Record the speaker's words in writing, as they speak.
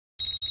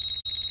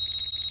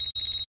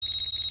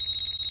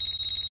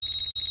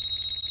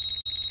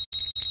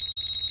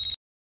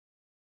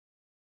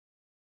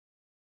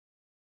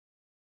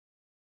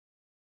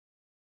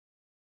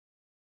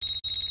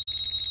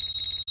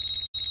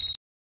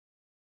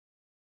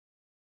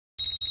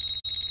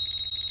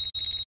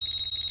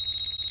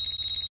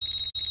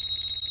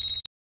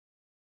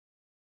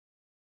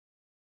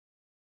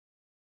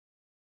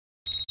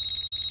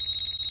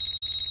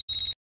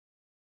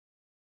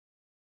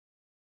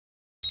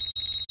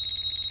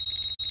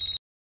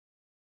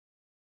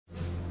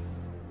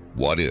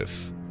What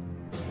if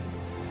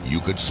you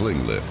could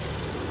sling lift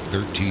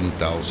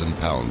 13,000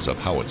 pounds of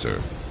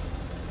howitzer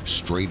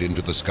straight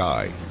into the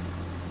sky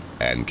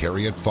and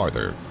carry it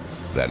farther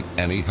than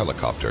any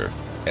helicopter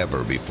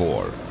ever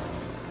before?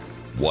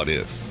 What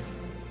if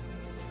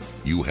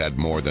you had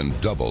more than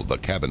double the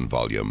cabin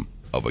volume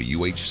of a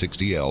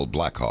UH-60L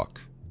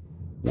Blackhawk,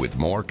 with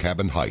more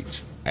cabin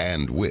height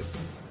and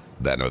width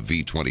than a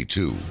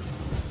V-22?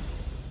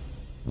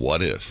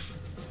 What if,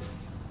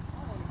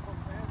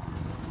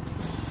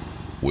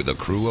 with a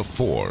crew of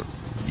 4,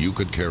 you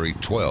could carry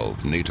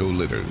 12 NATO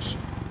litters,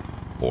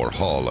 or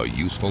haul a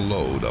useful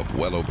load of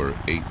well over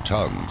 8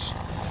 tons,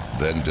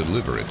 then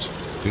deliver it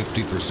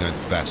 50%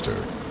 faster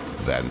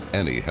than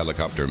any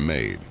helicopter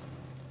made?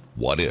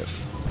 What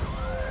if,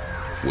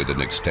 with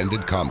an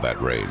extended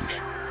combat range,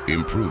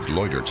 improved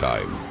loiter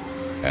time,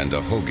 and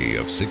a hoagie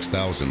of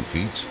 6,000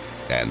 feet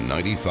and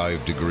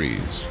 95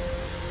 degrees,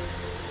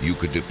 you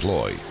could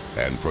deploy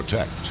and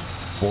protect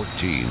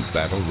 14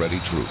 battle-ready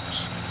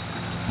troops,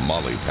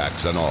 molly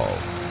packs and all?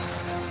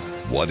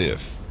 What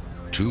if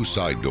 2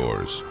 side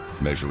doors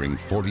measuring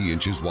 40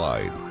 inches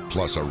wide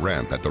plus a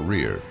ramp at the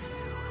rear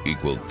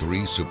equaled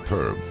 3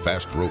 superb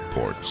fast rope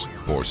ports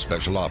for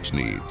special ops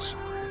needs,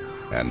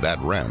 and that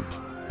ramp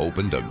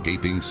opened a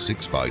gaping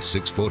 6 by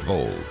 6 foot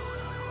hole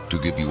to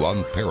give you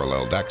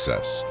unparalleled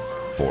access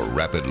for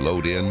rapid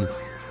load in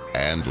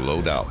and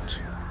load out?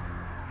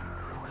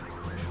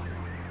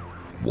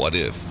 What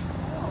if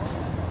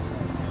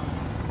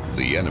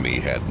the enemy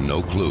had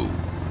no clue?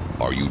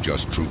 Are you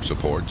just troop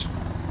support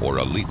or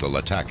a lethal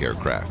attack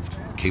aircraft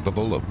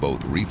capable of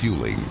both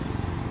refueling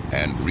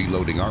and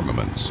reloading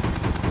armaments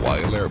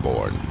while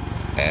airborne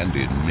and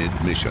in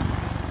mid-mission?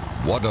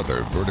 What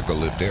other vertical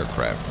lift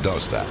aircraft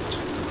does that?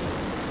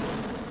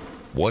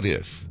 What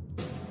if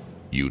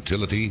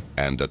utility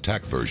and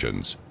attack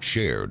versions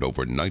shared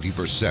over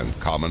 90%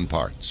 common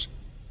parts,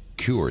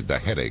 cured the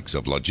headaches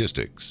of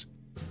logistics,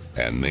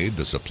 and made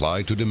the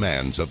supply to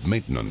demands of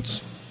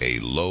maintenance a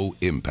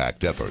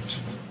low-impact effort?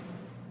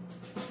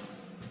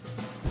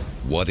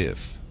 What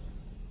if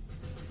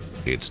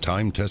its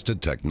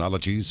time-tested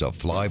technologies of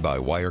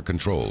fly-by-wire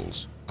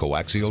controls,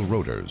 coaxial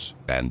rotors,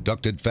 and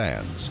ducted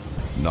fans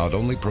not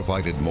only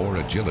provided more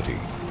agility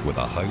with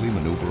a highly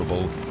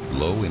maneuverable,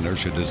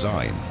 low-inertia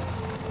design,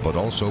 but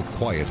also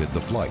quieted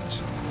the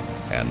flight,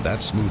 and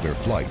that smoother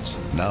flight,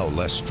 now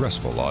less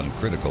stressful on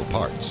critical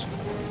parts,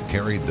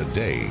 carried the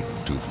day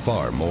to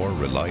far more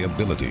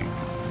reliability?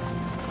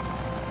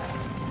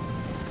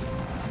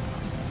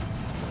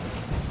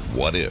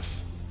 What if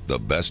the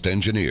best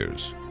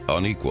engineers,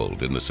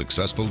 unequaled in the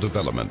successful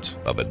development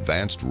of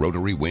advanced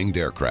rotary-winged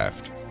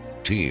aircraft,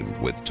 teamed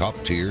with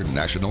top-tier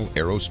national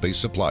aerospace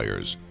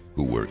suppliers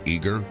who were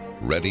eager,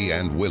 ready,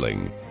 and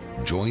willing,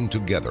 joined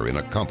together in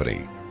a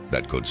company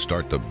that could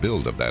start the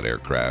build of that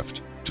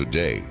aircraft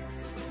today?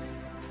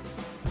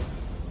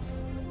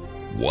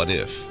 What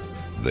if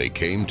they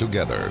came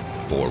together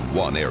for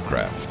one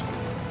aircraft,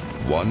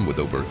 one with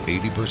over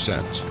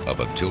 80% of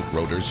a tilt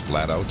rotor's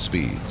flat-out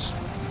speeds,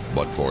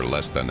 but for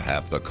less than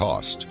half the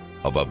cost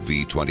of a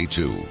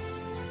V-22?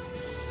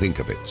 Think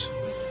of it,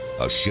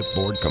 a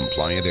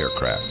shipboard-compliant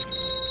aircraft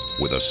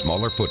with a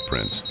smaller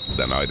footprint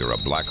than either a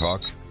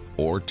Blackhawk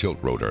or tilt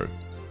rotor,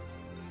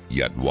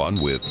 yet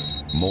one with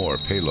more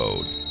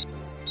payload,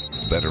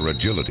 better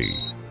agility,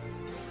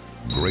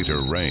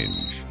 greater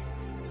range,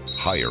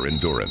 higher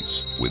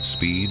endurance with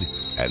speed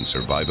and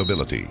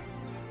survivability,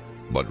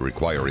 but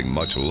requiring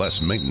much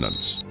less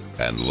maintenance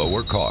and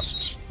lower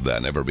costs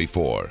than ever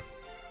before.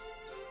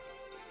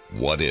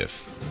 What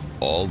if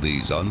all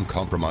these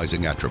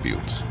uncompromising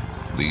attributes,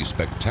 these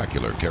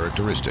spectacular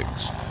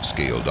characteristics,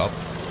 scaled up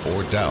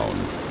or down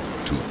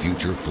to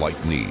future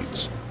flight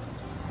needs?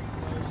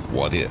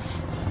 What if,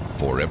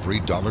 for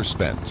every dollar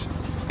spent,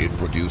 it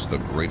produced the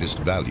greatest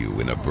value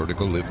in a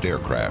vertical lift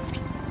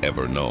aircraft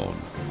ever known?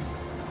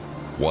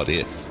 What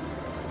if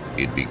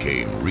it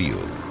became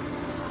real?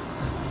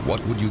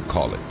 What would you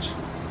call it?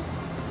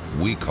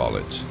 We call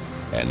it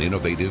an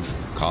innovative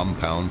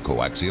compound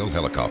coaxial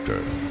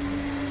helicopter.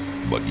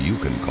 But you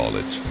can call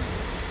it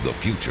the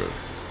future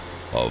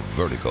of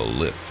vertical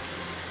lift.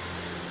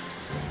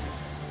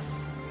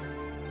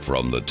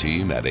 From the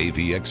team at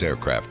AVX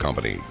Aircraft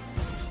Company,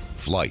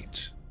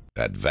 flight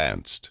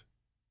advanced.